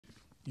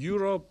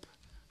Europe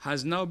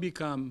has now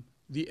become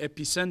the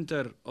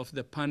epicenter of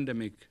the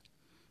pandemic,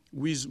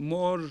 with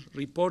more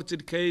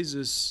reported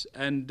cases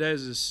and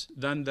deaths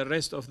than the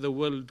rest of the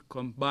world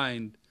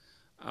combined,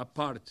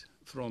 apart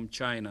from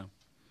China.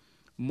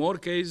 More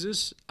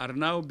cases are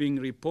now being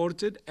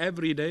reported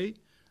every day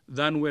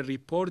than were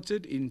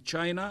reported in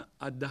China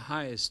at the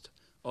highest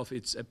of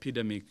its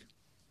epidemic.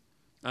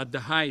 At the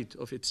height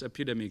of its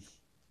epidemic.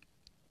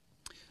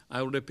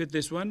 I will repeat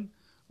this one.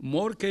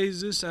 More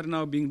cases are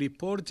now being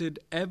reported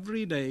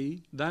every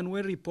day than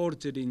were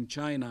reported in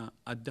China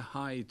at the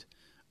height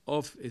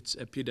of its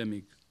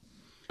epidemic.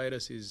 The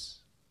virus is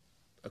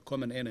a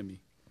common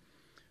enemy.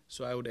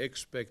 So I would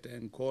expect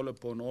and call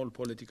upon all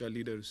political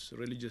leaders,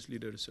 religious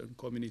leaders, and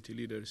community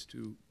leaders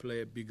to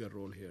play a bigger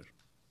role here.